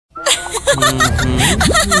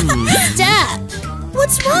Stop!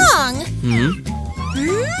 What's wrong?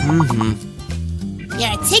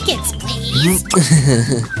 Your tickets, please.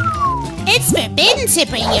 It's forbidden to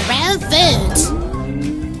bring your own food.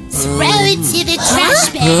 Throw it to the trash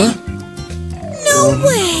bin. No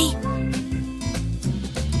way!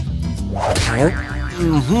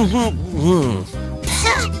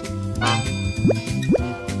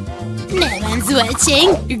 No one's watching.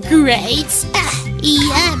 Great.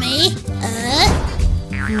 Yummy.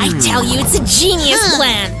 I tell you, it's a genius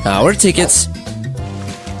plan. Our tickets.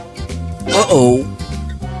 Uh-oh.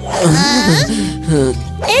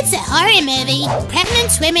 It's a horror movie.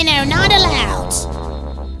 Pregnant women are not allowed.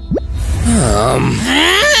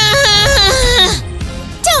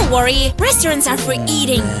 Don't worry, restaurants are for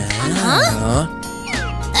eating.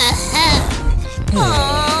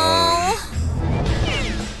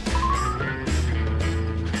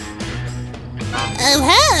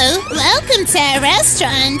 Oh, welcome to our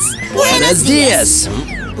restaurant. Buenos dias.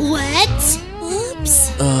 What?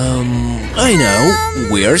 Oops. I know.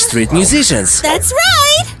 We're street musicians. That's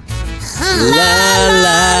right. La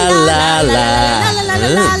la la la. La la la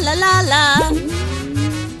la la la.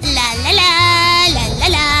 La la la la la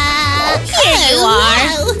la. Here you are.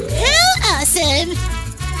 Wow. How awesome.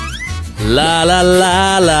 La la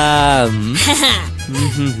la la.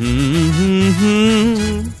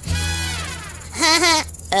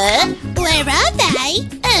 Where are they?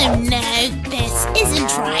 Oh no, this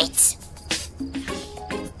isn't right.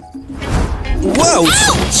 Whoa!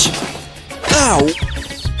 Ouch! Ow!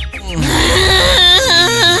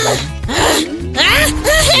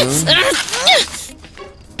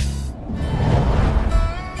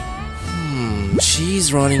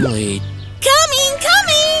 She's running late. Coming!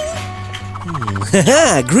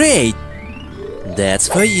 Haha, great! That's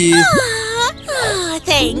for you.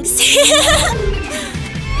 Thanks.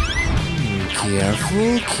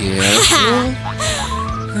 Careful.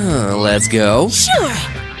 Let's go. Sure.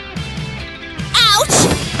 Ouch!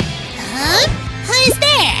 Who's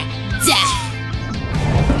there?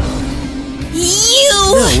 You!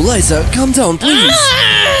 No, Liza, calm down, please.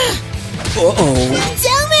 Uh-oh.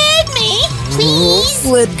 Don't hurt me, please.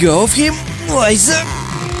 Let go of him, Liza.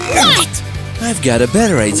 What? I've got a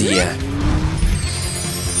better idea.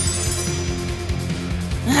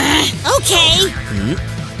 Okay.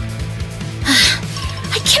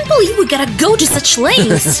 I can't believe we gotta go to such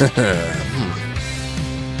lengths. Good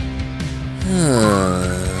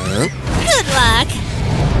luck.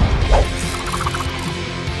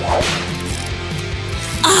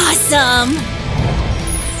 Awesome.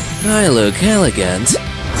 I look elegant.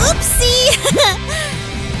 Oopsie.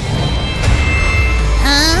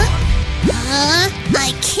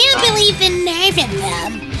 I can't believe the nerve in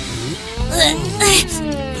them.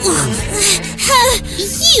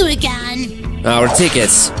 You again. Our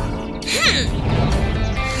tickets.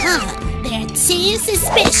 They're too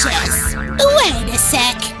suspicious. Wait a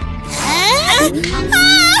sec.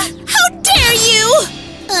 How dare you!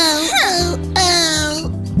 Oh.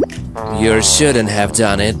 You shouldn't have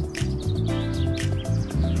done it.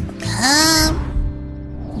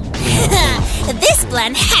 This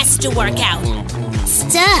plan has to work out.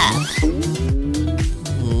 Stop.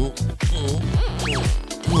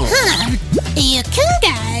 You can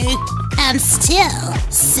go. I'm still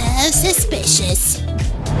so suspicious.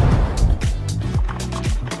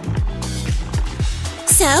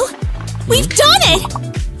 So, we've done it!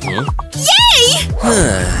 Yay!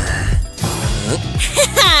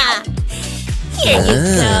 Here you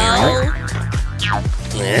go.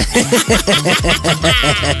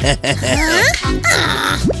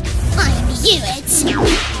 I knew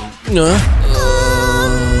it.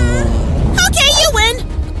 Okay, you win.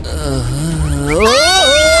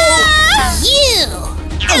 You.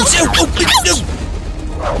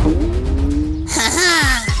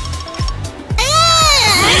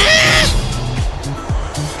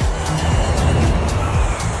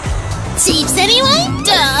 Thieves, anyone?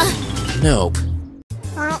 Duh. Nope.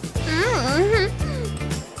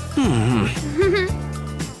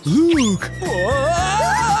 Look!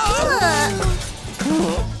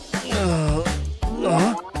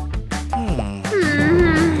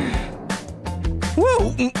 Whoa!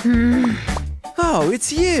 Oh,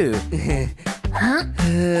 it's you!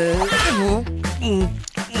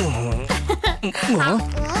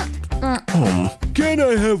 Can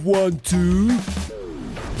I have one too?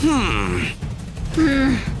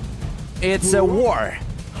 It's a war.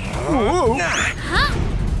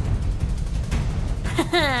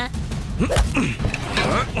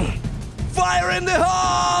 Fire in the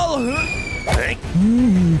hole!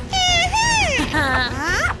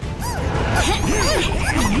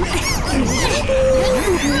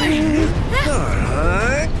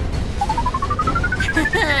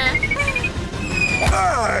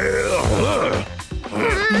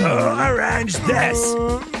 arrange this.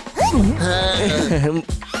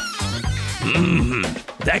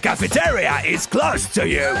 The cafeteria is close to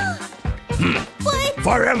you. What?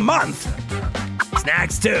 For a month.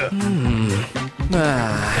 Snacks too.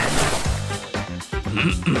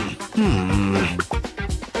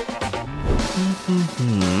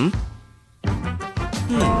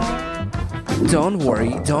 Don't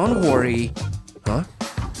worry, don't worry. Huh?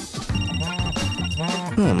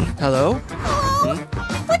 Hello? Hello?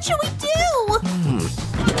 What should we do?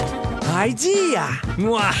 Idea!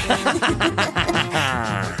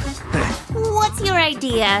 What's your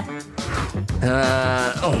idea?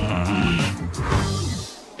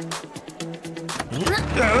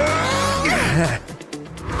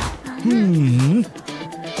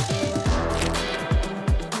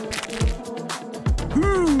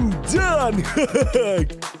 Done!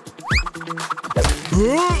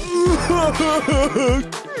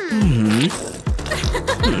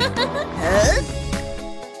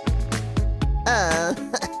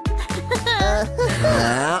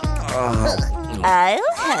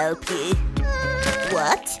 I'll help you.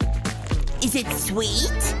 What? Is it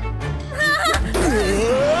sweet?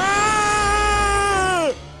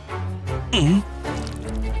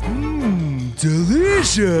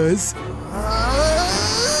 Delicious!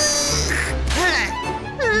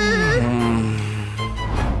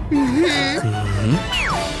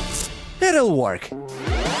 It'll work.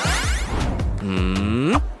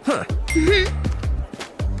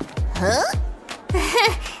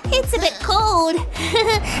 It's a bit cold.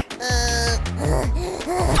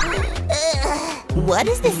 What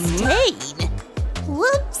is the stain?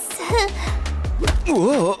 Whoops.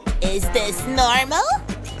 Whoa. Is this normal?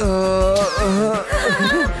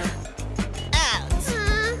 Out.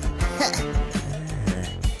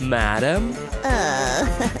 Madam?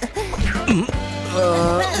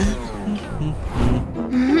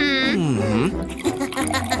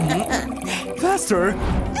 Faster!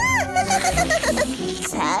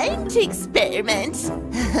 Time to experiment.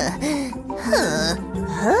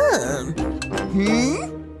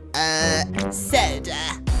 Soda.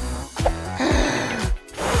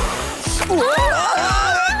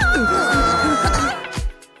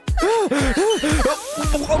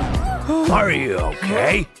 Are you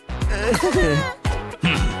okay?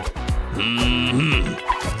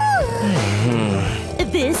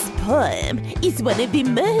 This poem is one of the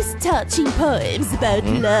most touching poems about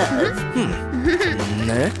love.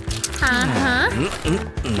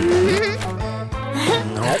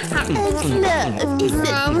 Love is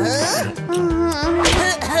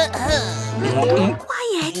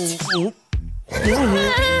Quiet.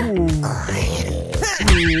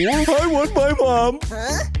 I want my mom!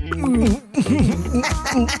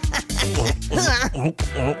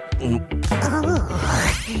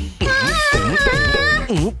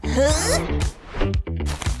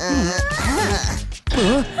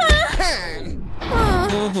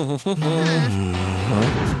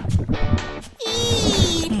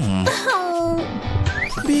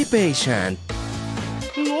 Be patient.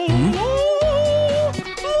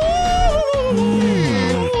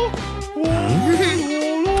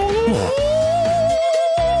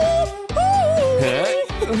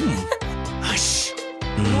 Hush.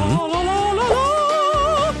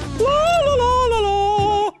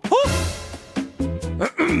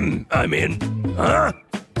 I'm in. Huh?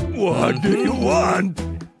 What do you want?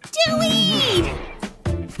 Dewey!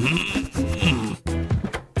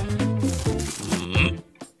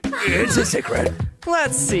 It's a secret.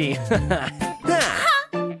 Let's see.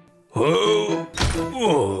 Oh.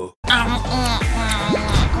 Oh.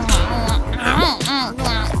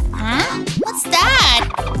 What's that?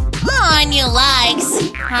 Oh, new likes.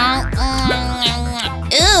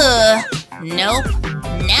 Ugh. Nope.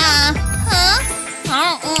 Nah. Huh?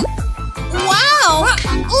 Wow.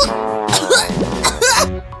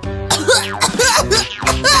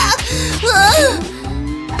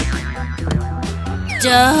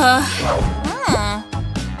 Duh.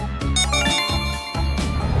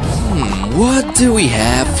 What do we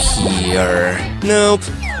have here? Nope.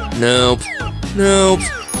 Nope. Nope.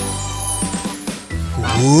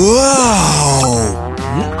 Wow!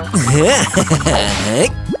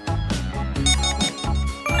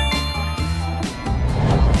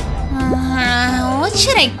 What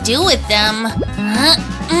should I do with them?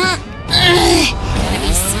 Gotta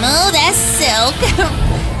be smooth as silk.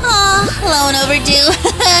 Oh, long overdue.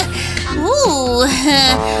 Ooh.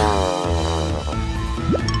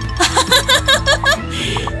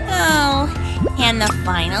 Oh, and the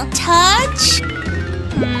final touch.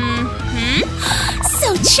 So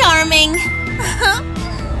charming.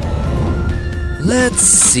 Let's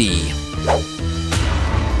see.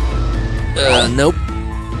 Nope.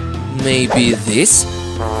 Maybe this?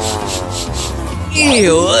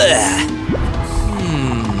 Ew!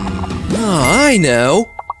 Oh, I know!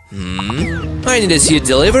 I need to see a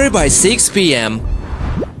delivery by 6 p.m.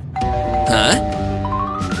 Huh?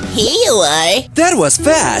 Here you are. That was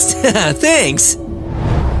fast! Thanks!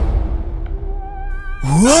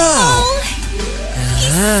 Wow!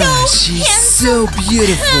 She's so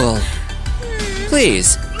beautiful!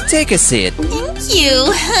 Please, take a seat. Thank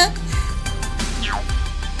you.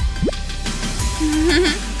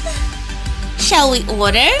 Shall we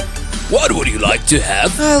order? What would you like to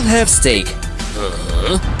have? I'll have steak.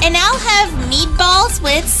 And I'll have meatballs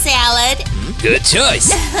with salad. Good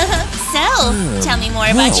choice. So, tell me more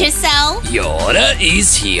about yourself. Your order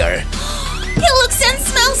is here. It looks and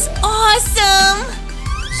smells awesome.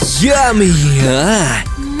 Yummy!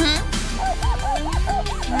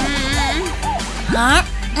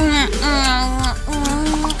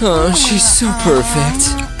 Oh, she's so perfect.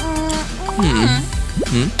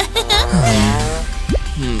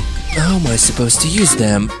 How am I supposed to use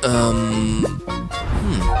them?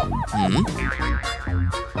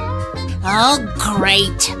 Oh,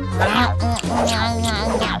 great.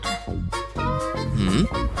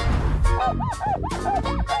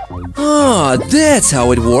 Oh, that's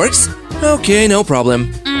how it works. Okay, no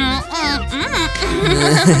problem.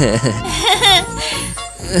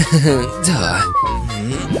 Duh.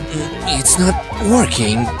 It's not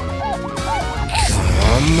working.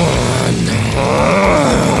 Come on.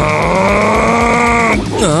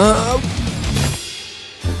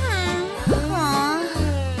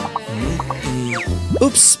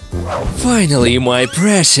 Oops. Finally, my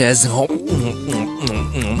precious. Oh,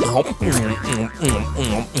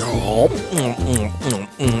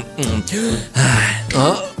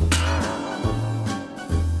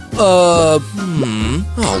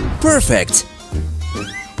 perfect.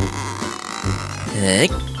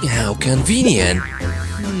 How convenient.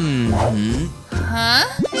 Huh?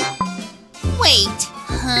 Wait,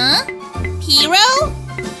 huh? Hero?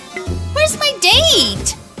 Where's my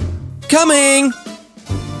date? Coming!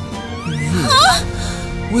 Huh?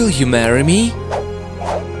 Will you marry me?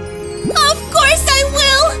 Of course I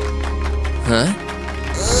will! Huh?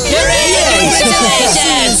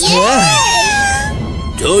 Congratulations!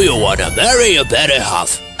 Yeah! Do you want to marry a better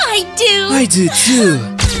half? I do! I do too.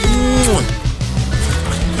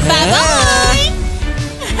 Bye-bye!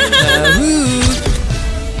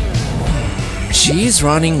 She's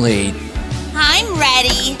running late. I'm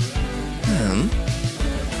ready.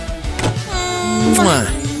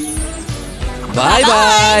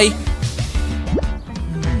 Bye-bye.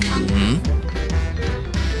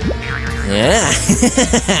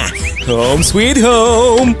 Home sweet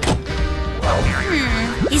home.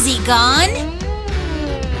 Is he gone?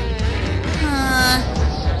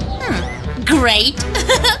 Great.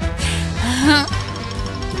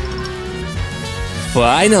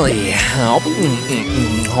 Finally.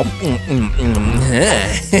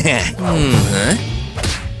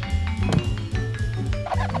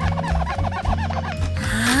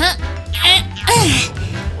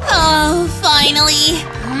 Oh, finally.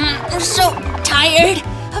 I'm so tired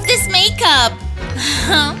of this makeup.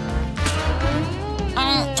 Huh?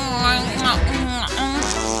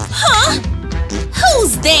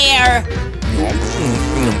 Who's there?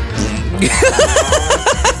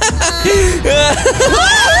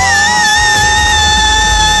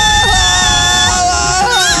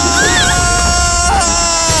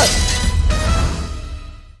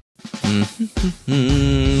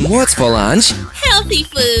 What's for lunch? Healthy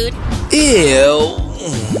food. Ew.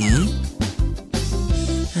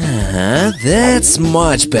 That's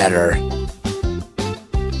much better.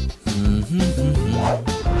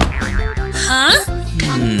 Huh?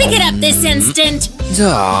 Pick it up this instant.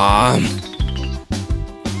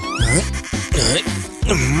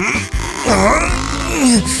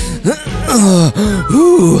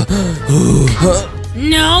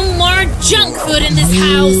 No more junk food in this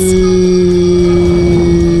house.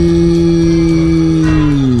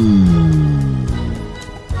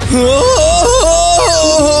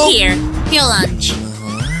 Here, your lunch.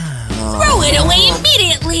 Throw it away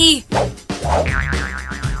immediately.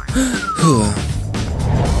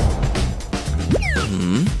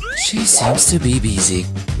 She seems to be busy.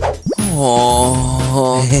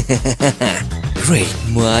 Oh, great,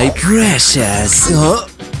 my precious.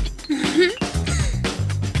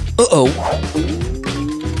 Uh-oh.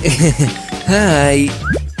 Hi.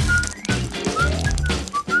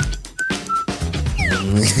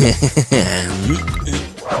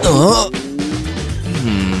 Oh,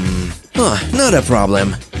 not a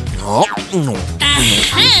problem.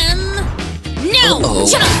 Ahem. No No!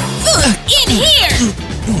 Junk food in here!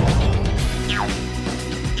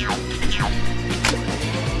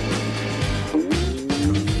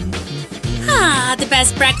 Ah, the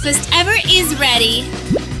best breakfast ever is ready.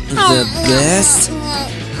 The best?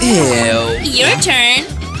 Ew. Your turn.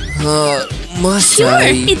 Must Sure,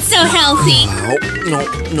 I? it's so healthy.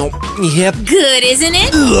 No. Yep. Good, isn't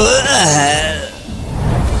it? Ugh.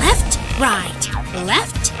 Left, right,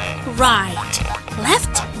 left, right, left.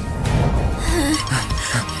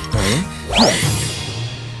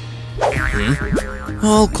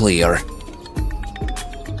 All clear.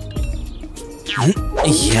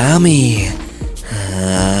 Yummy.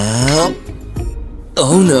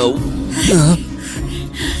 Oh no.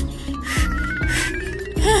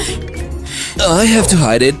 I have to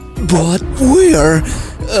hide it, but where?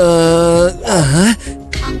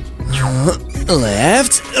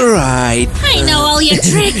 Left, right. I know all your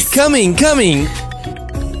tricks. Coming.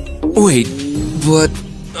 Wait, but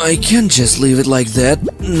I can't just leave it like that.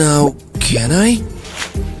 Now, can I?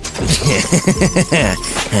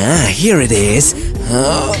 Here it is.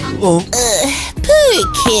 Poor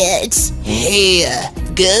kids. Hey,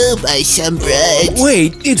 go buy some bread.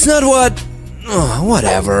 Wait, it's not what...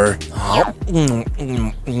 whatever.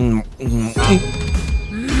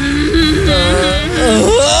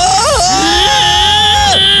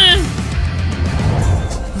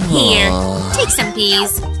 Here, take some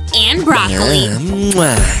peas and broccoli.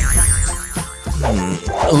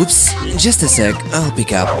 Oops, just a sec, I'll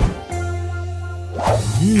pick up.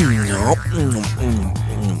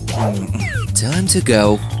 Time to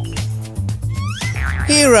go.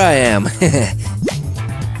 Here I am.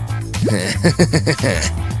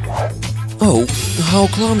 Oh, how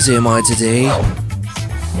clumsy am I today?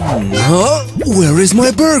 Where is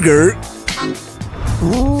my burger?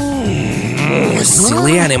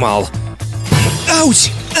 Silly animal. Ouch!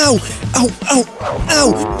 Ow!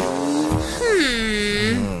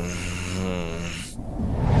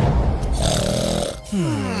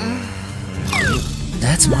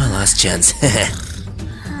 That's my last chance.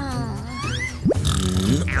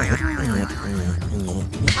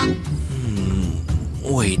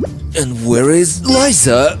 Wait, and where is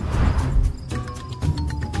Liza?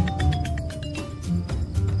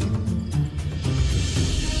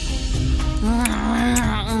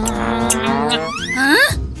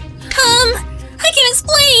 Huh? I can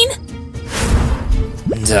explain.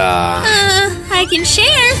 I can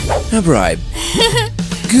share. A bribe.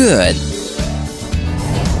 Good.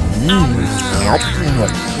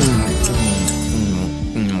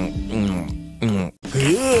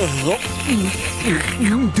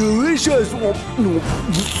 Delicious.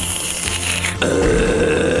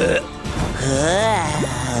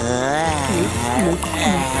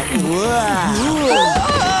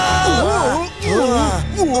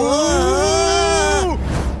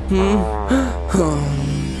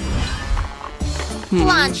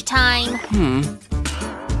 Lunchtime.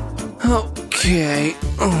 Okay.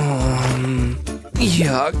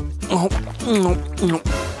 Yuck.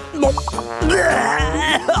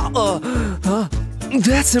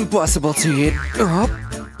 That's impossible to eat.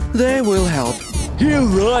 They will help. You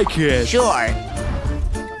like it. Sure.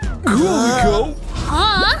 Here we go.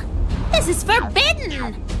 Huh? This is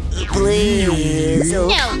forbidden. Please.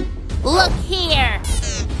 No. Look here.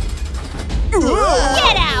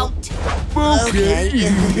 Get out.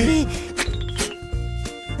 Okay.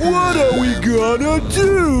 What are we gonna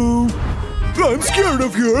do? I'm scared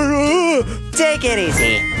of her. Take it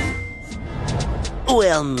easy.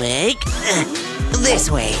 We'll make this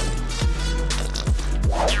way.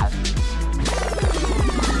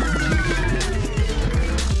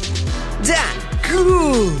 Done.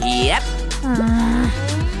 Cool. Yep.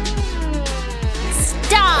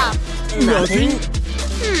 Stop. Nothing.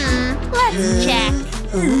 Let's check.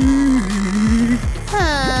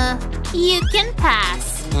 You can pass.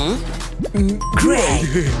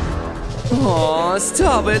 Great. Oh,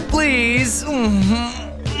 stop it, please.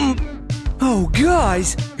 Oh,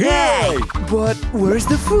 guys. Hey. But where's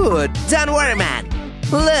the food? Don't worry, man.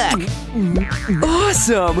 Look.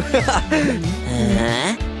 Awesome.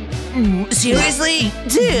 Seriously?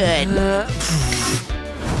 Dude.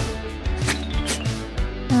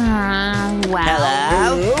 Wow.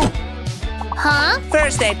 Hello? Huh?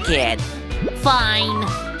 First aid kit. Fine.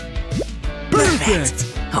 Perfect.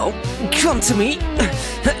 Oh, come to me.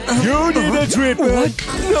 You need a treatment. What?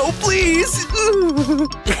 No, please.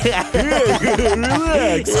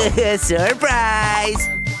 Relax. Surprise.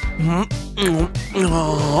 Huh?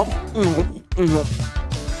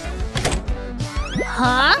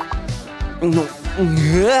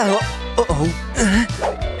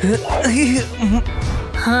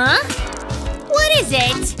 Huh? is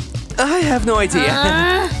it? I have no idea.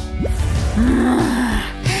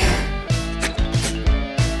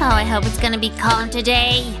 Oh, I hope it's gonna be calm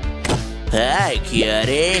today. Hi, cutie.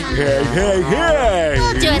 Hey, hey, hey!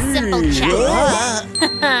 We'll do a simple check.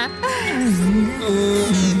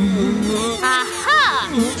 Aha!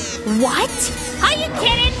 What? Are you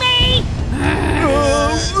kidding me?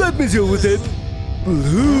 Let me deal with it.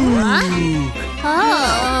 Blue.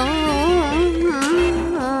 Oh.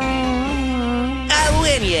 I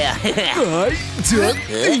win you. I don't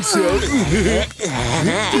think so. Do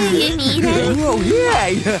you need it? Oh,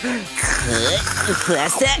 yay!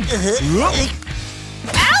 Faster.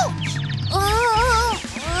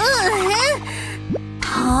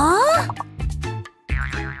 Huh?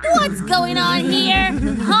 What's going on here?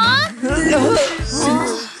 Huh?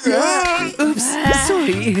 Oops,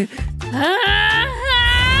 sorry.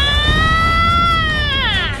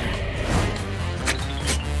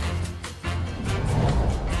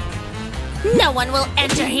 No one will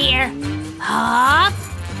enter here. Hop.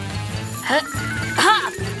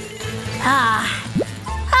 Hop.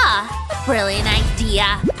 Brilliant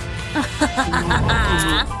idea.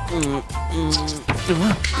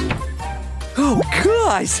 Oh,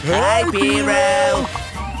 guys! Hi, Pear.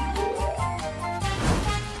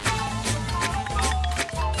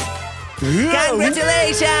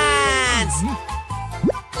 Congratulations!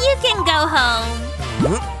 You can go home.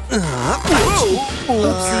 Huh?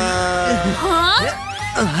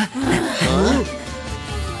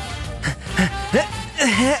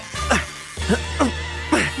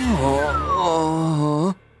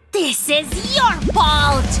 This is your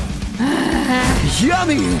fault.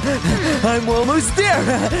 Yummy! I'm almost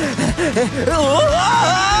there!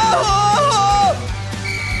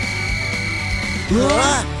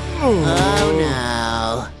 Oh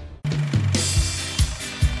no.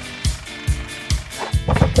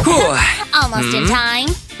 Almost in time.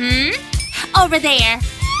 Over there.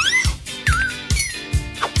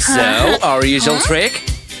 So, our usual trick?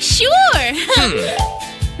 Sure.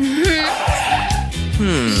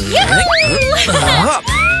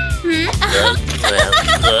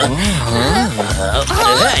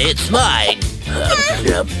 It's mine.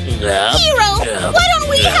 Hero, why don't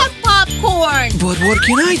we have popcorn? But what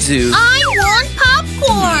can I do? I want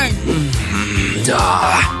popcorn.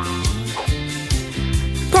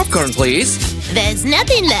 Popcorn, please. There's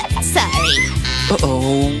nothing left, sorry.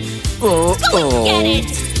 Uh-oh. Go and get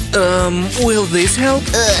it. Will this help?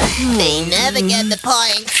 They never get the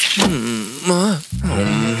point.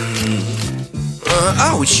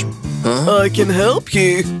 Ouch. I can help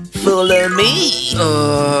you. Follow me.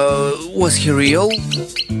 Was he real?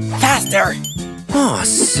 Faster. Oh,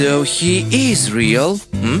 so he is real?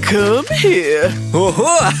 Come here.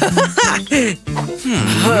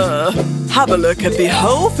 Have a look at the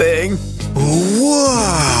whole thing.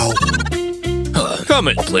 Wow! Come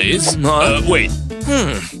in, please. Wait.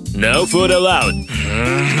 No food allowed.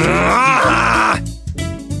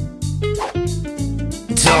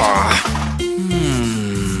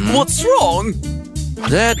 What's wrong?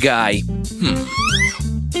 That guy.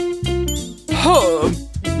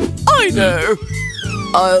 I know.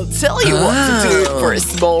 I'll tell you what to do for a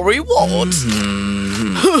small reward.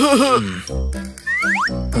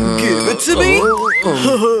 Give it to me.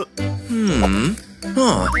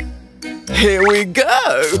 Here we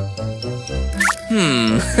go.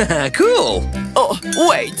 Cool. Oh,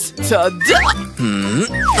 wait. Ta-da!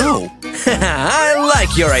 Oh, I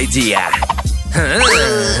like your idea.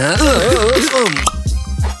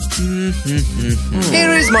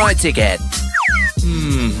 Here is my ticket.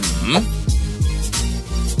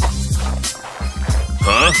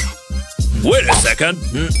 Huh? Wait a second.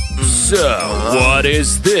 So, what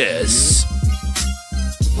is this?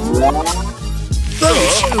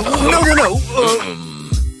 No.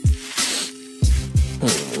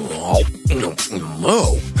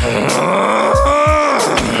 Oh.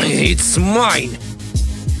 It's mine.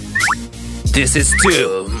 This is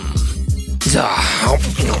too. Are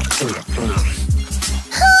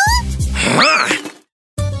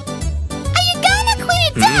you gonna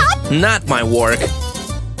quit it up? Not my work. Well,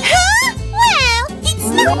 it's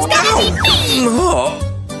not gonna be me. Oh.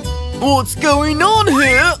 What's going on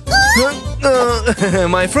here?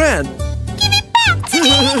 My friend. Give it back to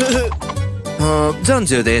me. Don't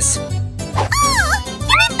do this. Give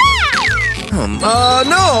it back.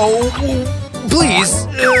 No. Please,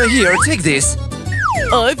 here, take this.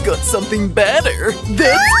 I've got something better.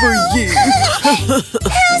 That's for you. How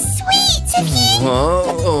sweet of you.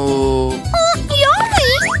 Oh.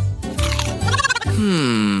 Yummy.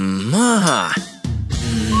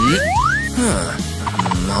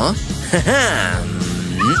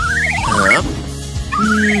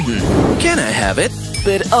 Can I have it?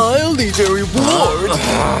 But I'll need a reward.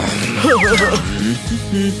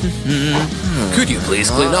 Could you please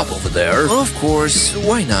clean up over there? Of course,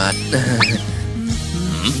 why not?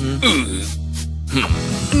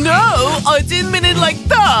 No, I didn't mean it like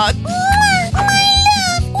that. My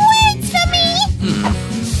love, words for me.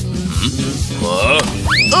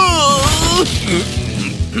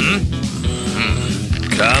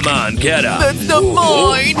 Come on, get up. That's not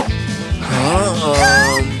mine.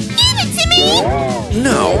 Give it to me.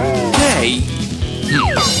 No. Hey.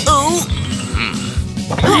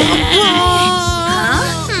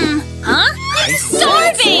 I'm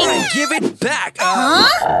starving! Give it back.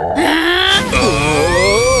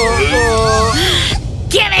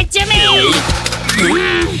 Give it to me!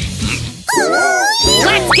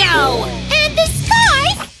 Let's go! And the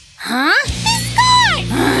scarf. Huh? The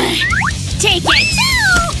scarf. Take it!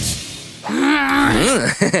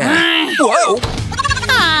 Whoa.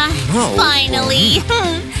 Finally!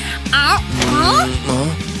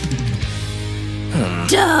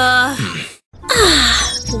 Duh!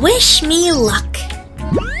 Wish me luck.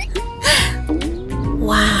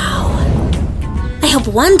 Wow. I hope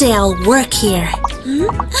one day I'll work here.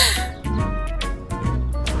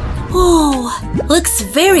 Oh, looks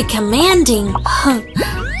very commanding.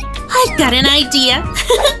 I've got an idea.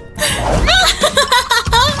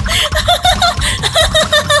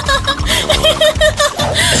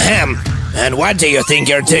 Ahem. And what do you think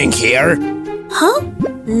you're doing here? Huh?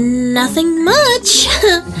 Nothing much.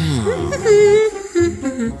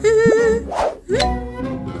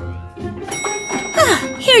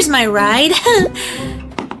 Here's my ride.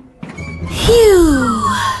 Phew.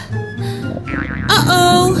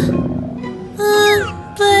 Uh-oh.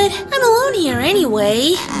 But I'm alone here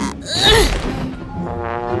anyway.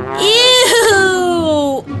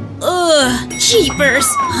 Ew. Ugh, jeepers.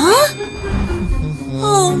 Huh?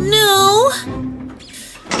 Oh no.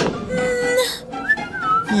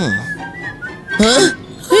 Huh?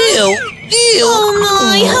 Ew! Ew! Oh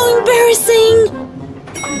my, how embarrassing.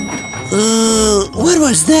 What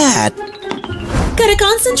was that? Gotta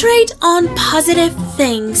concentrate on positive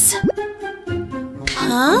things.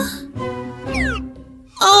 Huh?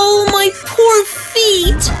 Oh, my poor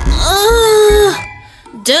feet.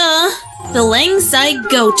 Duh. The lengths I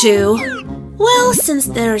go to. Well, since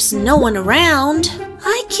there's no one around,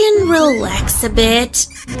 I can relax a bit.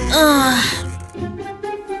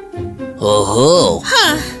 Oh-ho!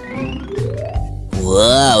 Huh.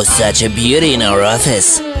 Wow, such a beauty in our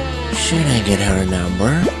office. Should I get her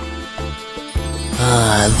number?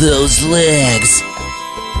 Ah, those legs.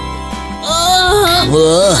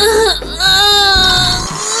 Whoa.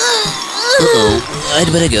 Uh-oh,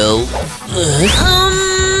 I'd better go.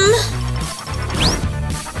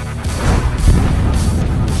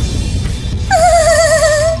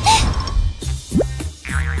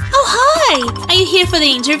 Oh, hi! Are you here for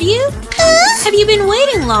the interview? Have you been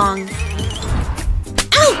waiting long?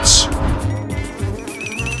 Ouch!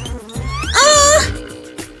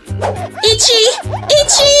 Itchy!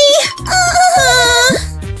 Itchy!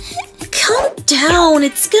 Calm down,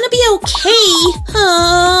 it's gonna be okay.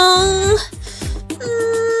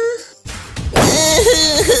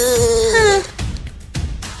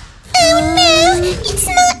 Oh no, it's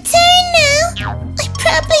not turn now. I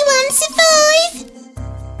probably won't survive.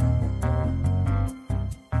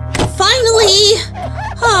 Finally!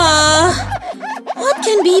 What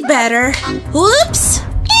can be better? Whoops!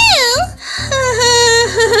 Ew!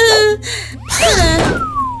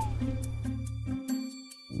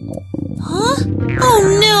 Huh? Oh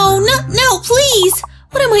no, not now, please!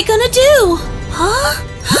 What am I gonna do? Huh?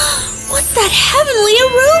 What's that heavenly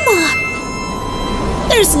aroma?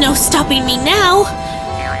 There's no stopping me now.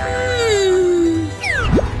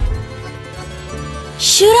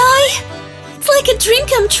 Should I? It's like a dream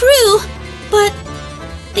come true. But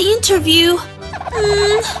the interview...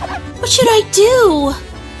 what should I do?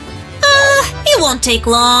 It won't take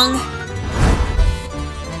long.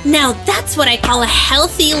 Now that's what I call a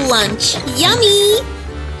healthy lunch. Yummy!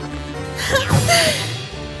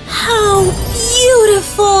 How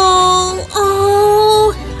beautiful!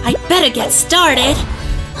 Oh, I better get started.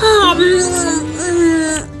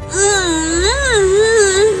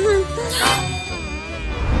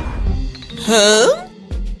 Huh?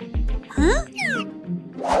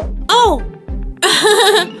 Oh!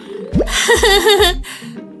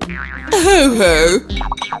 Ho-ho.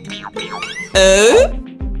 Oh?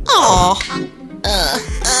 Aw.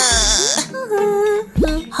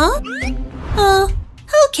 Huh?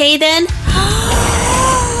 Okay then.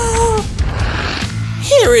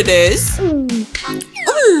 Here it is.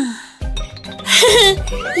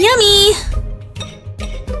 Yummy!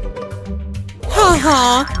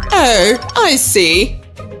 Haha. Oh, I see.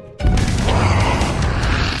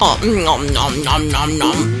 Oh, nom nom nom nom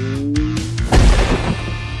nom.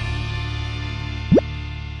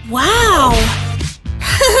 Wow!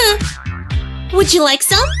 Would you like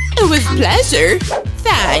some? With pleasure.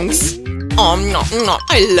 Thanks. Nom nom.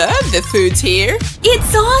 I love the food here.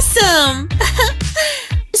 It's awesome!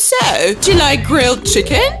 So, do you like grilled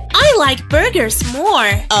chicken? I like burgers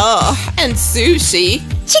more. Oh, and sushi.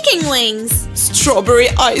 Chicken wings. Strawberry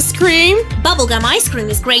ice cream. Bubblegum ice cream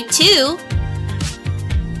is great too.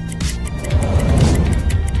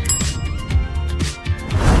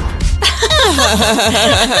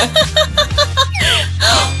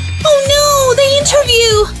 Oh no, the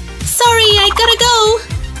interview! Sorry, I gotta go.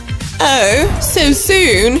 Oh, so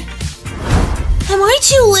soon? Am I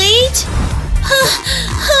too late?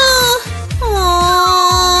 Aww.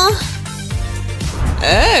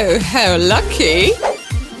 Oh, how lucky.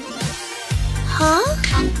 Huh?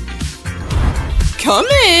 Come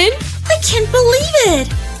in. I can't believe it!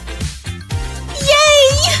 Yay!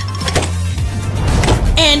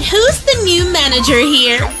 And who's the new manager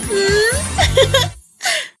here?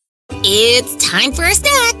 It's time for a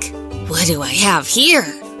snack. What do I have here?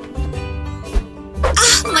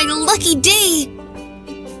 Ah, my lucky day.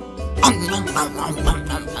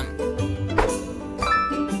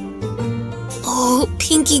 Oh,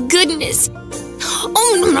 pinky goodness.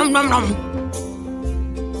 Oh, nom, nom, nom, nom.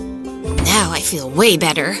 Now I feel way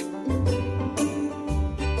better.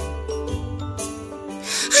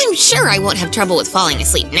 I'm sure I won't have trouble with falling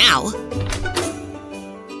asleep now.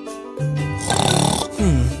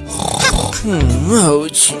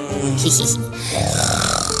 Ouch.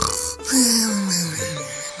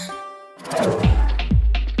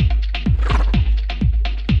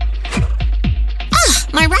 Ah,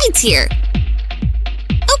 my ride's here.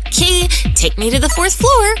 Okay, take me to the 4th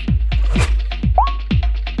floor.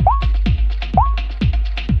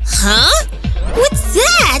 Huh? What's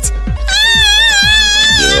that?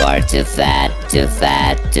 You are too fat, too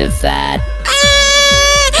fat, too fat.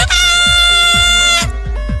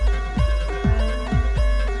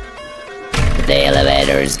 The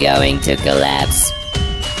elevator is going to collapse.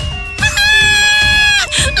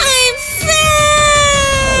 I'm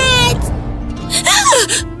fat!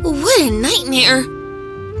 What a nightmare.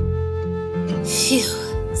 Phew,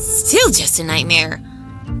 still just a nightmare.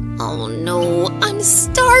 Oh no, I'm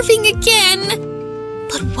starving again.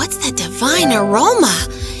 But what's that divine aroma?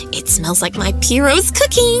 It smells like my Piero's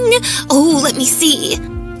cooking. Oh, let me see.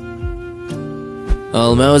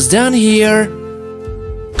 Almost done here.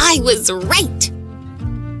 I was right.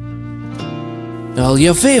 All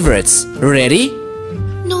your favorites. Ready?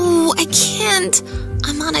 No, I can't.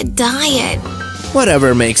 I'm on a diet.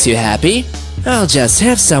 Whatever makes you happy. I'll just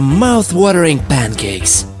have some mouth-watering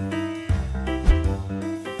pancakes.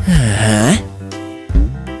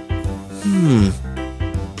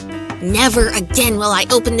 Never again will I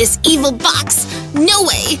open this evil box. No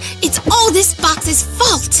way. It's all this box's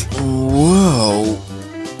fault. Whoa.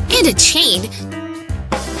 And a chain.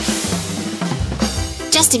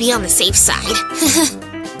 Just to be on the safe side.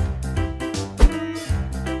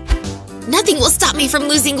 Nothing will stop me from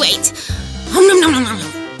losing weight.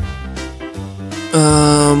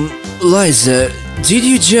 Liza, did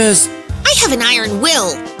you just... I have an iron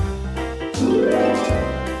will.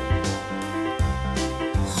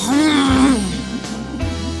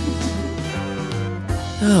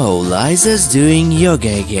 Oh, Liza's doing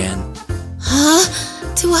yoga again. Huh?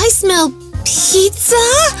 Do I smell pizza?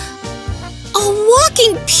 A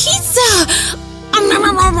walking pizza!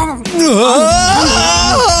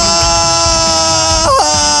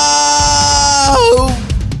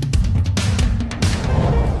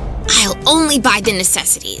 I'll only buy the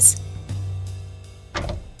necessities.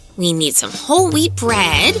 We need some whole wheat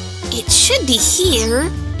bread. It should be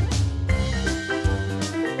here.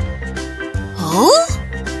 Oh?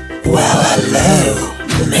 Well,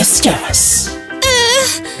 hello, mistress.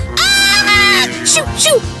 Shoot,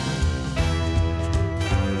 shoot!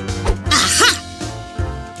 Aha!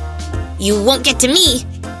 You won't get to me.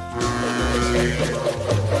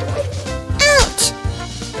 Ouch!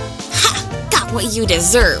 Ha! Got what you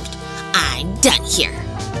deserved. I'm done here.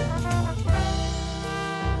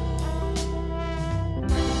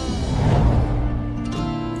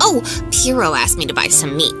 Oh, Piero asked me to buy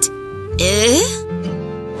some meat.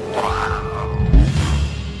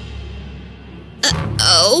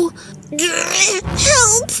 Uh-oh.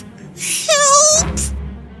 Help! Help!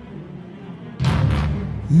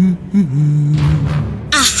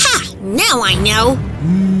 Aha! Now I know!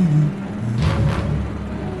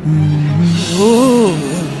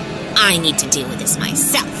 I need to deal with this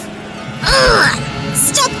myself.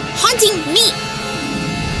 Stop haunting me!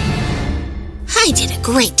 I did a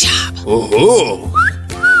great job. Oh.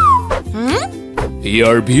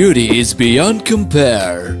 Your beauty is beyond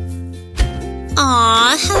compare.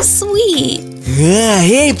 Aw, how sweet.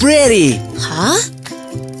 Hey, pretty. Huh?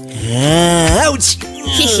 Ouch.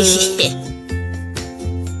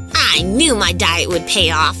 I knew my diet would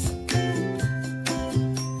pay off.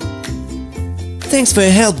 Thanks for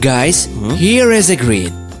your help, guys. Here as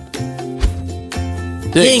agreed.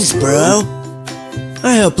 Thanks, bro.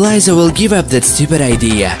 I hope Liza will give up that stupid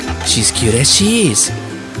idea. She's cute as she is.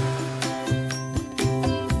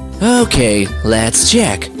 Okay, let's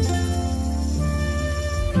check.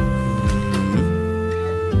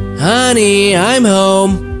 Honey, I'm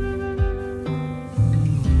home.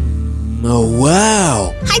 Oh,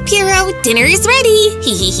 wow. Hi, Piero. Dinner is ready.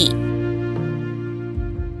 Hee.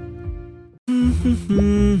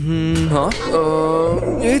 Huh?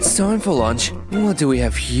 It's time for lunch. What do we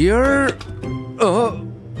have here?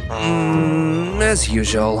 As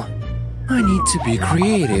usual. I need to be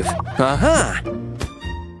creative. Aha!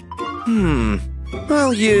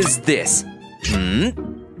 I'll use this.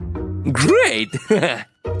 Great!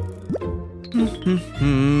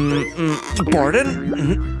 Pardon?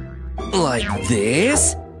 Like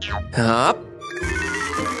this? Up?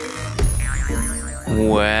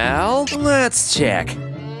 Well, let's check.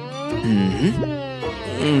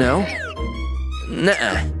 No.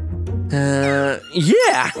 Nuh-uh.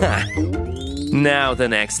 Yeah! Now the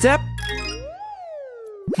next step.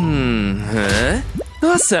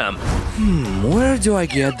 Awesome. Where do I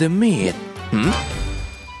get the meat?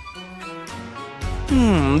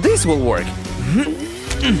 This will work.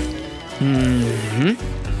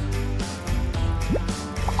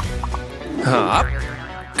 Hop.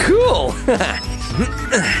 Cool!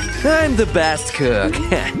 I'm the best cook.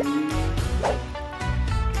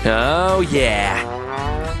 Oh yeah.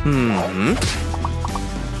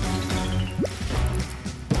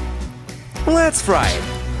 Let's fry it.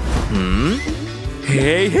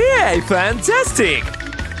 Hey, fantastic!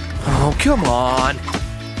 Oh, come on.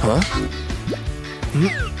 Huh?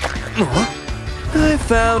 I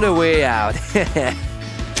found a way out.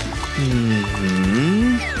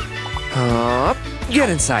 Up, get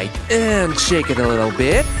inside and shake it a little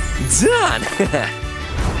bit. Done!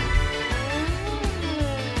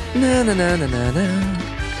 Na na na na na na.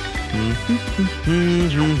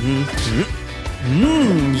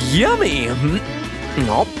 Yummy!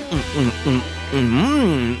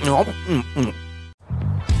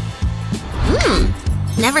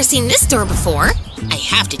 Never seen this store before. I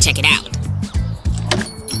have to check it out.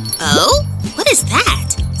 Oh? What is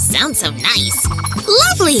that? Sounds so nice.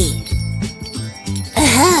 Lovely!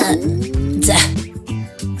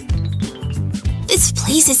 This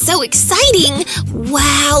place is so exciting!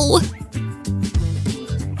 Wow!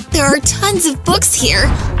 There are tons of books here.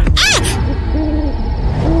 Ah!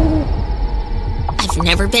 I've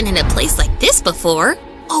never been in a place like this before.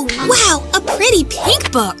 Oh wow, a pretty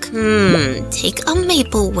pink book. Take a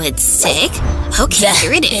maple wood stick. Okay,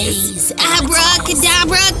 here it is.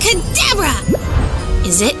 Abracadabra, cadabra!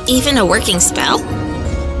 Is it even a working spell?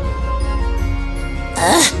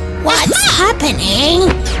 What's happening?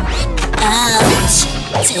 Ouch!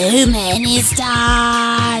 Too many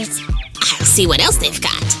stars. I'll see what else they've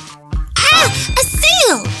got. Ah! A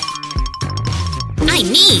seal! I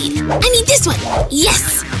need this one.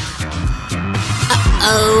 Yes!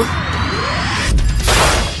 Uh-oh.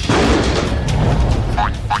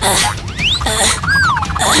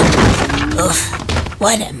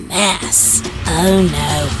 What a mess. Oh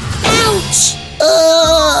no. Ouch!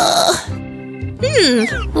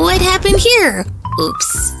 What happened here?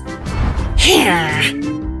 Oops. Here.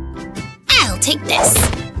 I'll take this.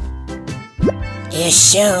 You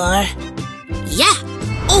sure? Yeah.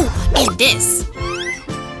 Oh, and this.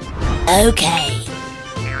 Okay.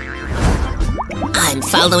 I'm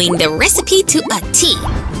following the recipe to a T.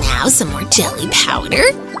 Now some more jelly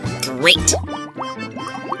powder. Great.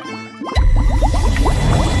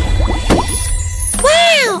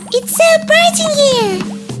 Wow, it's so bright in here.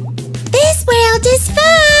 This world is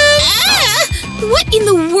fun. Ah! What in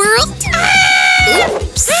the world?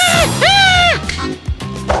 Oops.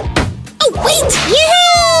 Oh, wait!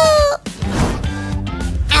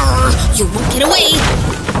 You won't get away.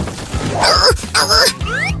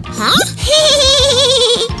 Huh?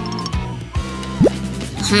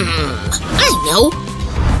 I know.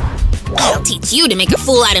 I'll teach you to make a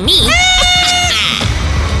fool out of me.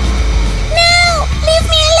 No, leave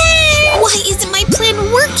me alone. Why isn't my plan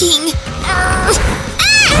working?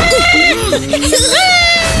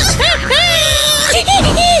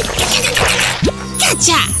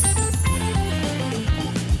 Gotcha!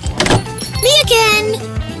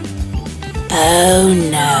 Oh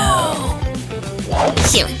no.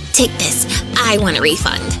 Here, take this. I want a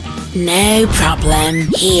refund. No problem.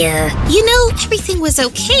 Here. You know, everything was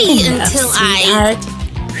okay until Sweetheart.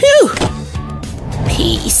 Whew.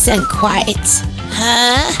 Peace and quiet.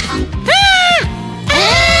 Huh?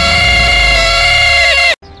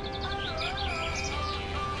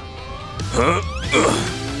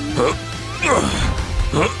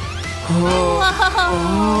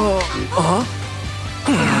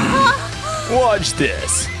 Watch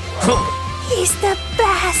this. He's the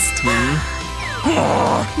best.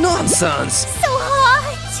 Nonsense! So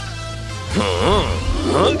hot.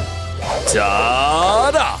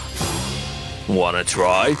 Ta-da! Wanna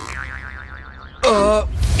try?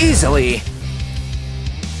 Easily.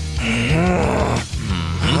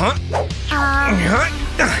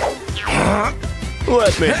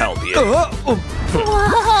 Let me help you. Whoa.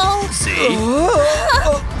 See?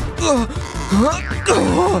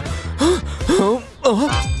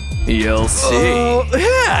 You'll see.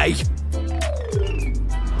 Hey!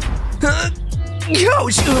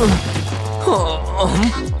 Ouch!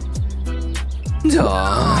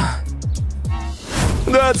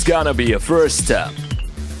 That's gonna be a first step.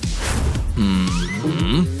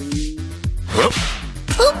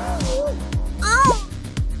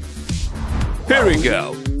 Here we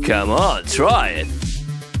go. Come on, try it.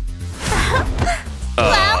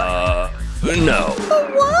 No.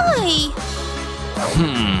 Why?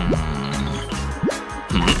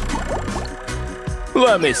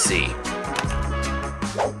 Let me see.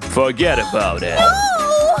 Forget about it.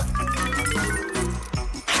 Oh.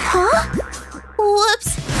 Huh?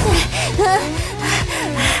 Whoops.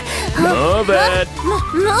 Move it.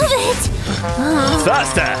 Move it.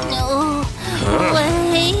 Faster. No way.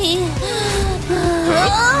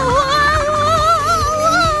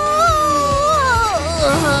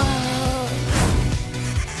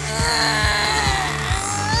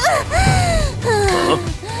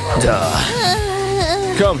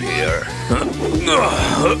 Come here.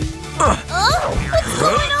 What's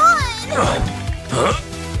going on?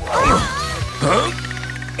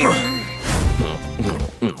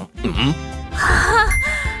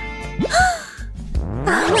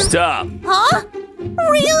 Stop. Huh?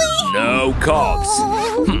 Really? No cogs.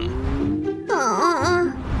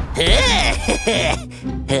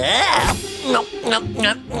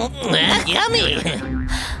 Yummy.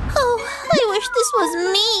 Oh, I wish this was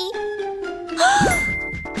me.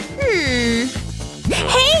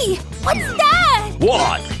 Hey, what's that?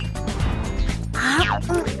 What?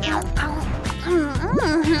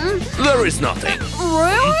 There is nothing.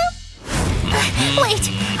 Wait,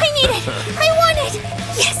 I need it. I want it.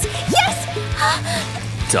 Yes, yes.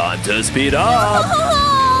 Time to speed up.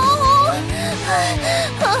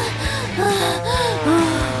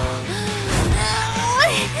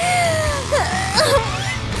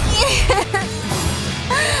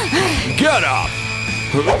 Get up.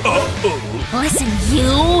 Listen,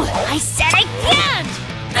 you. I said I can't.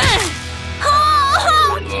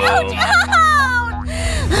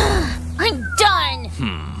 I'm done.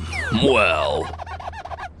 Well.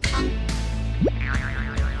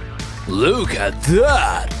 Look at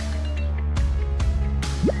that.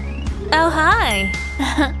 Oh, hi.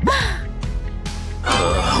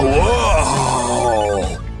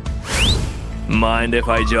 Whoa. Mind if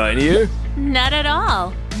I join you? Not at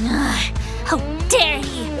all. How dare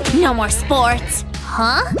he? No more sports.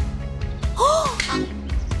 Huh?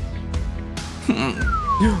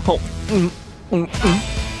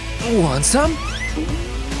 Want some?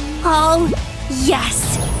 Oh,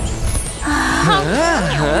 yes.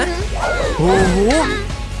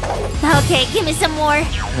 Okay, give me some more.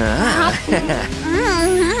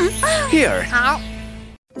 Here.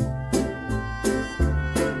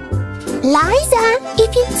 Liza,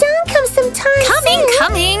 if you don't come sometime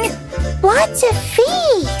Coming! what a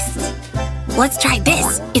feast! Let's try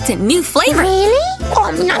this. It's a new flavor. Really?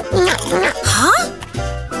 Huh?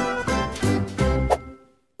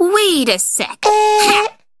 Wait a sec.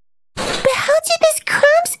 But how did these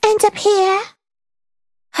crumbs end up here?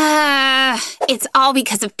 It's all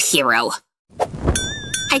because of Piero.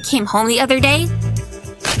 I came home the other day.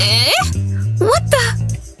 What the?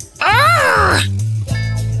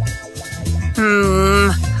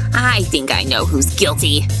 I think I know who's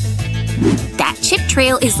guilty. That chip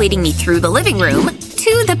trail is leading me through the living room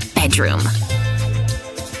to the bedroom.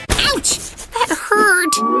 Ouch! That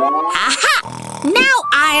hurt! Aha! Now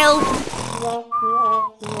I'll…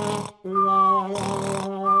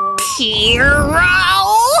 Piero!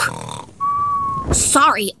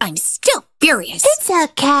 Sorry, I'm still furious. It's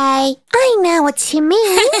okay. I know what you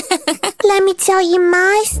mean. Let me tell you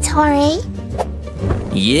my story.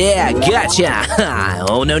 Yeah, gotcha!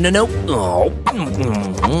 Oh, no, no, no. Oh.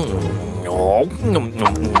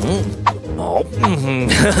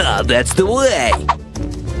 That's the way.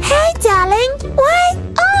 Hey, darling. What?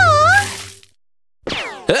 Oh!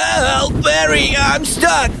 Help, Barry! I'm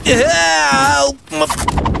stuck! Help!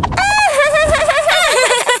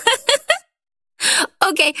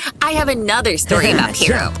 Okay, I have another story about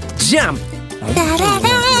Piero. Jump!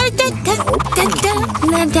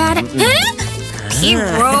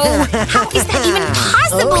 Piero, how is that even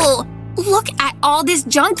possible? Look at all this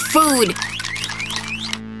junk food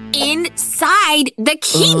inside the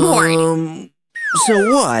keyboard.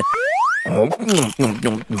 So what?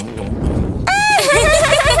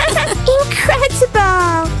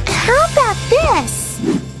 Incredible! How about this?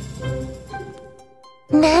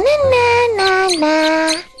 Na na na na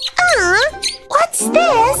na. What's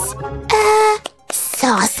this?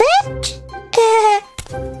 Sausage?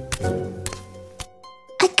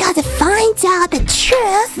 I gotta find out the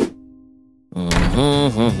truth.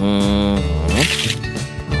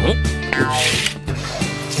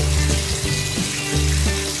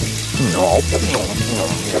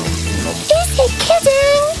 Is he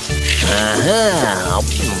kidding?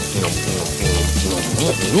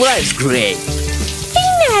 Life's great.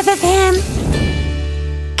 Enough of him.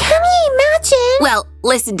 Can you imagine? Well,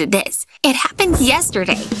 listen to this. It happened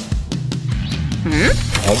yesterday.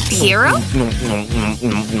 Piero?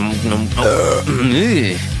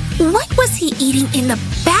 What was he eating in the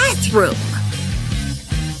bathroom?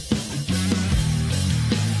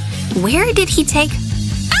 Where did he take...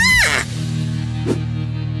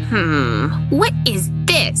 What is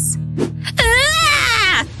this?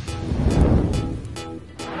 Ah!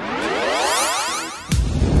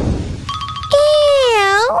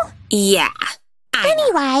 Ew. Yeah.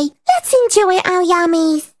 Anyway, let's enjoy our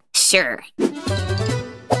yummies. Sure.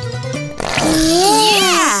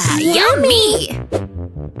 Yeah, yummy!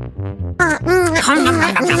 Our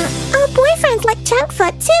boyfriends like junk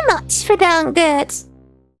food too much for their own good.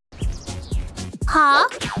 Huh?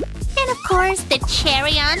 And of course, the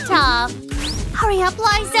cherry on top. Hurry up,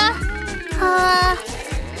 Liza.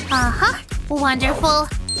 Wonderful.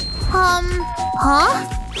 Huh?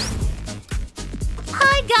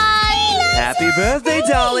 Hi, guys. Happy birthday,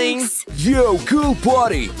 darling. Yo, cool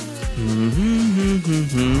party.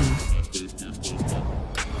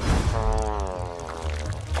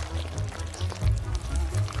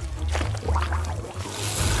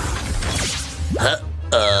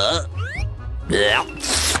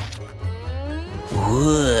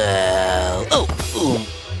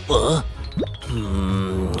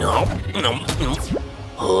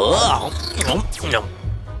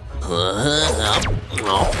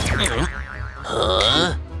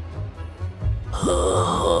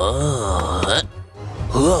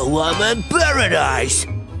 Oh, I'm in paradise!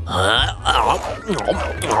 No.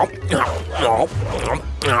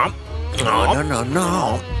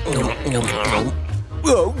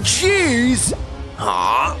 Oh, jeez.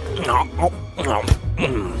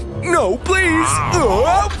 No, please.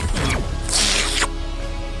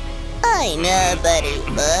 I know, buddy,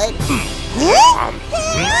 bud.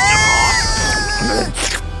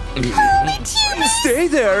 Stay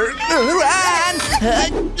there. Run!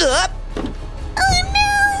 Oh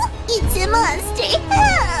no! It's a monster!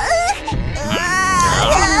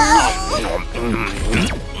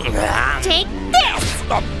 Take this!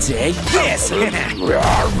 Take this.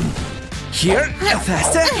 Here,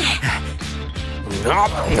 faster.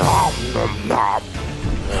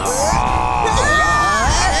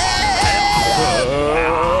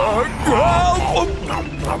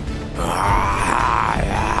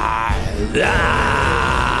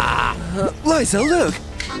 Liza, look.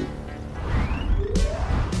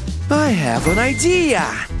 I have an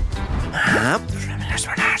idea.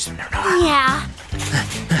 Yeah.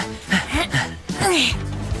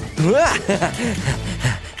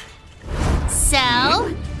 So?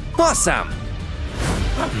 Awesome.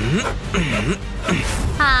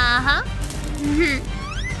 Uh-huh.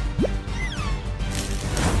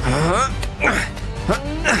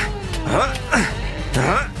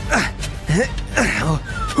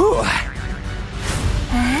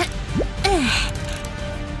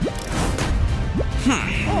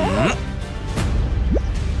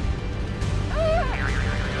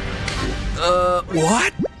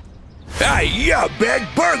 What? Hey, you big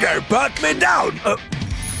burger, put me down.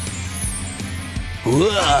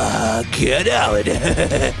 Get out.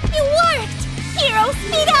 It worked! Hero,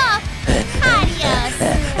 speed up! Adios!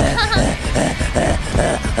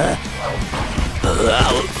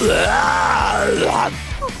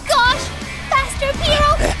 Oh gosh! Faster,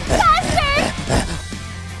 Hero! Faster!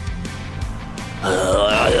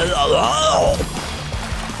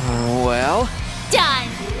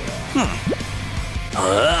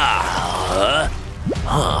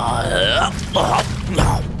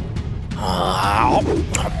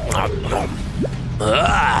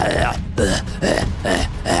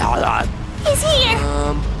 He's here.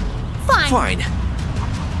 Fine.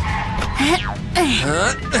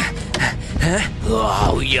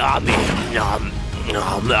 Oh, yummy.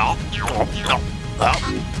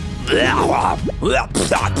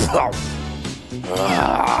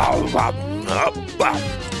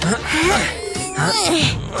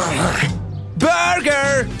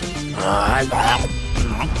 Burger!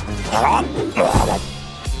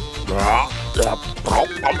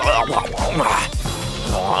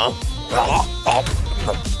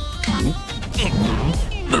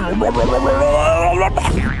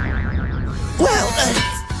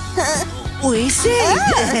 We see.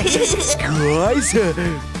 Guys,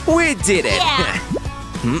 we did it!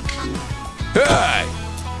 Hey!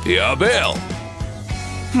 Yeah, Bill.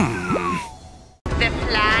 The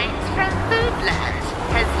flight from Foodland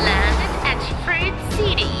has landed at Fruit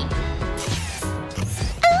City.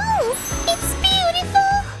 Oh, it's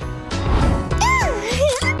beautiful!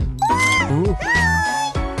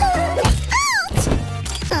 Ouch!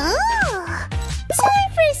 Oh, time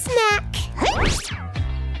for a snack.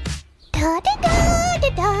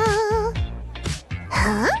 Da-da-da-da-da.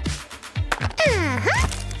 Huh? Uh-huh.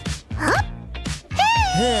 Huh?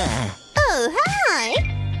 Hey! Oh, hi!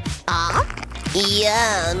 Aw,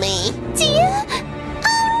 yummy. Dear?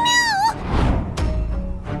 Oh no!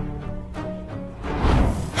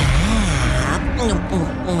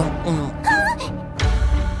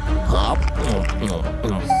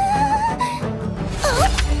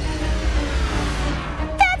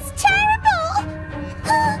 That's terrible!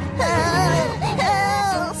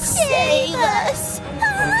 Save us!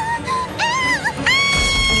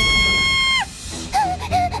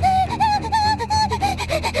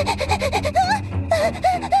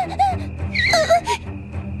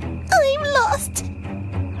 I'm lost.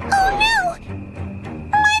 Oh no!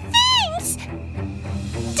 My things!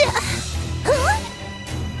 Huh?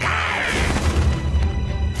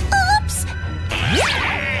 Oops!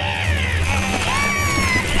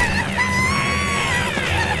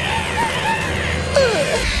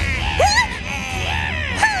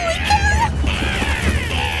 Holy cow!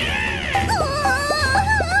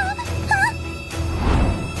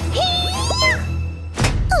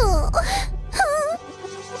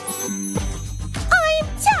 I'm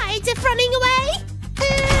tired of running away.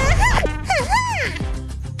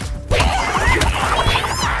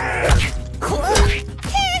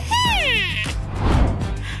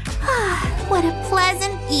 What a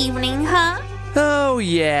pleasant evening, huh? Oh,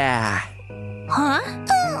 yeah. Huh?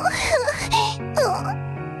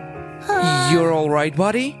 You're all right,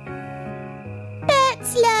 buddy?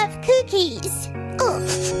 Bats love cookies.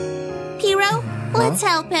 Hero, let's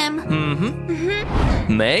help him.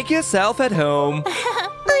 Make yourself at home.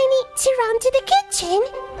 I need to run to the kitchen.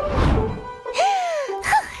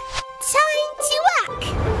 Time to work.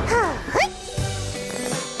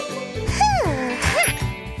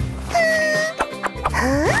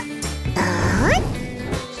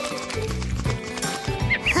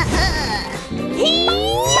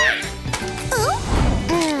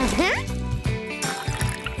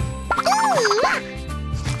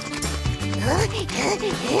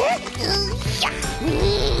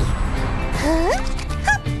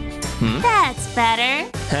 That's better.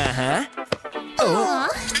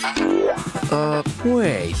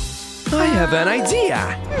 Wait. I have an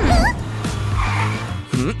idea.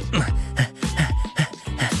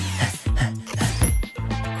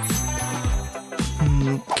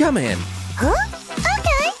 Come in.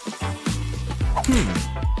 Okay.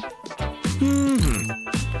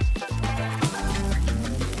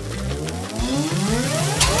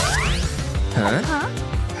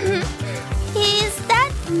 Is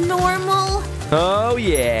that normal? Oh,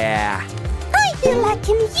 yeah. I feel like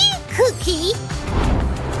an you cookie.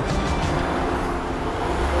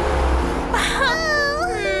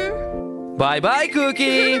 Bye-bye,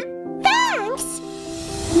 Cookie. Thanks.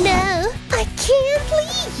 No, I can't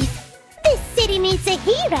leave. This city needs a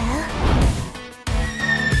hero.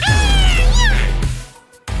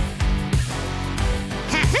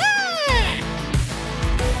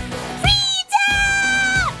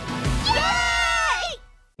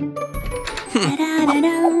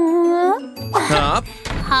 Up.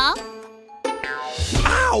 Huh?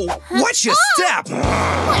 Ow! Watch your step! Oh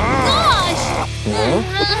my gosh!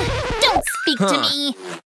 Don't speak to me.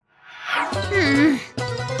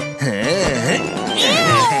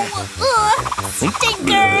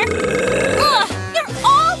 Stinker! Ugh, you're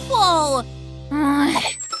awful!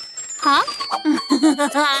 Huh?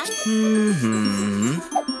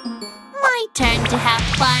 My turn to have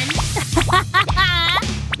fun.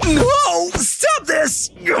 No! Stop this!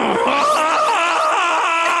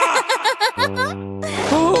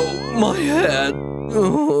 Oh, my head.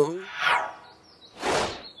 Oh.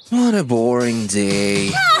 What a boring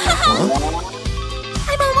day. I'm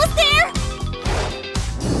almost there!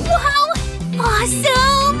 Wow!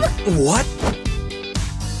 Awesome! What?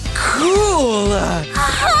 Cool!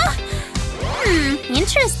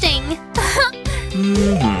 Interesting.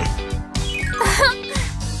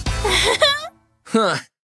 Huh.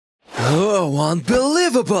 Oh,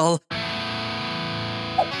 unbelievable!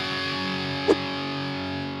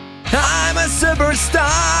 I'm a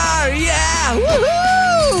superstar! Yeah!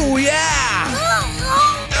 Woohoo! Yeah!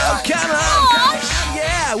 Oh, come on!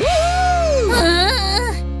 Yeah! Woo!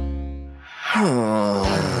 Oh.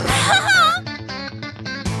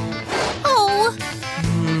 Oh.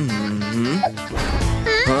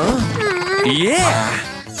 Huh? Yeah!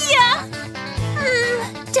 Yeah.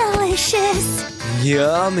 Delicious.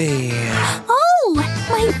 Yummy! Oh,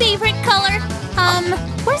 my favorite color.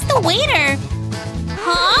 Where's the waiter?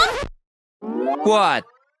 Huh? What?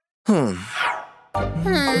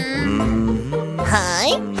 Hi.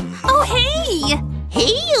 Oh, hey.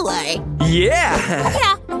 Here you are. Yeah!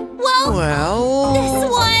 Yeah. Well,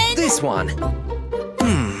 Well... this one. This one.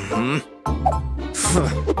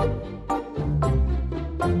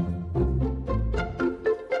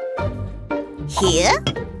 Here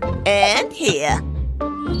and here.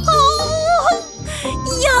 Oh,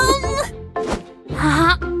 yum.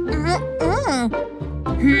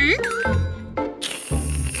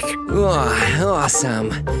 Oh, awesome.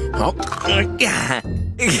 Oh.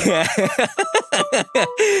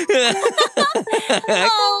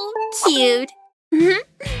 Oh, cute.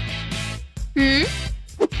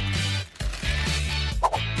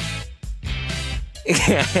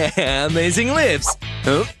 Amazing lips.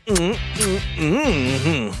 Oh.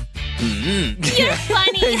 You're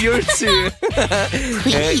funny. You're too.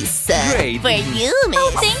 Please, sir. Great. For you, miss.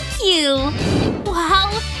 Oh, thank you. Wow,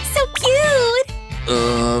 so cute.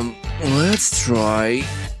 Let's try.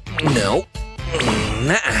 No.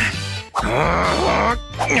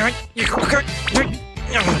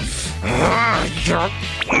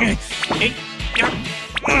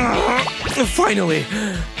 Finally.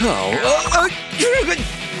 Oh.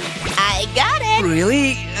 I got it.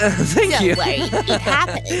 Really? Thank Don't you. worry, it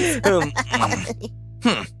happens.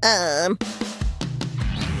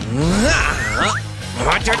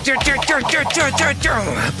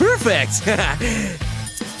 Perfect.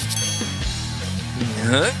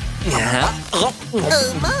 Oh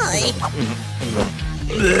my.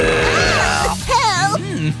 Help.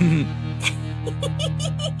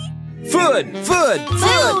 Food. Food.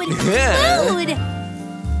 Food.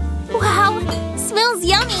 Wow, smells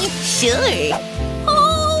yummy. Sure.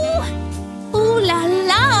 Oh, ooh la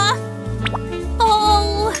la.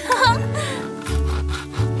 Oh.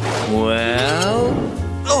 Well,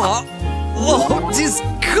 oh,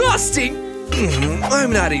 disgusting!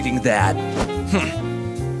 I'm not eating that.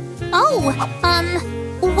 Oh,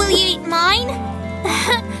 will you eat mine?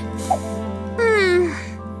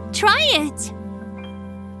 Try it.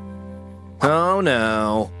 Oh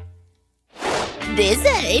no.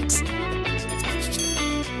 Dessert.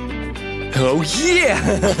 Oh yeah!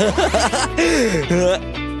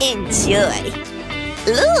 Enjoy.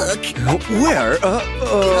 Look. Where?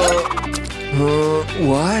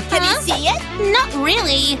 What? Can you see it? Not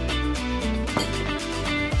really.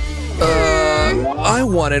 I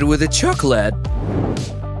want it with a chocolate.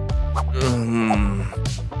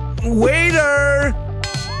 Waiter!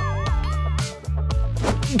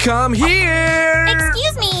 Come here!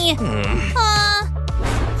 Excuse me.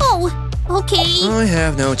 Oh, okay. I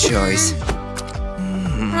have no choice.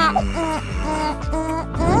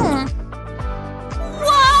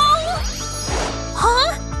 Wow!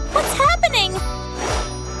 Huh? What's happening?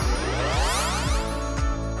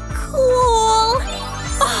 Cool.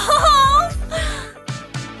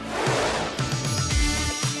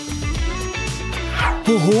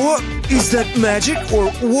 What? Is that magic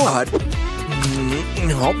or what?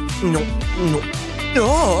 No.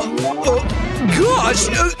 Oh, gosh!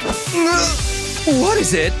 What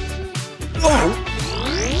is it? Oh!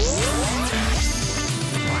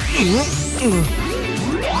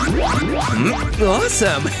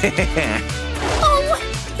 Awesome! Oh,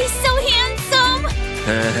 he's so handsome.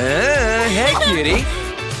 Hey, cutie!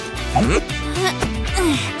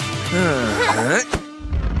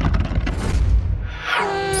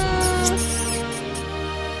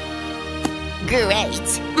 Great.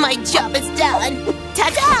 My job is done.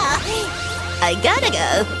 Ta-da! I gotta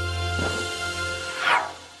go.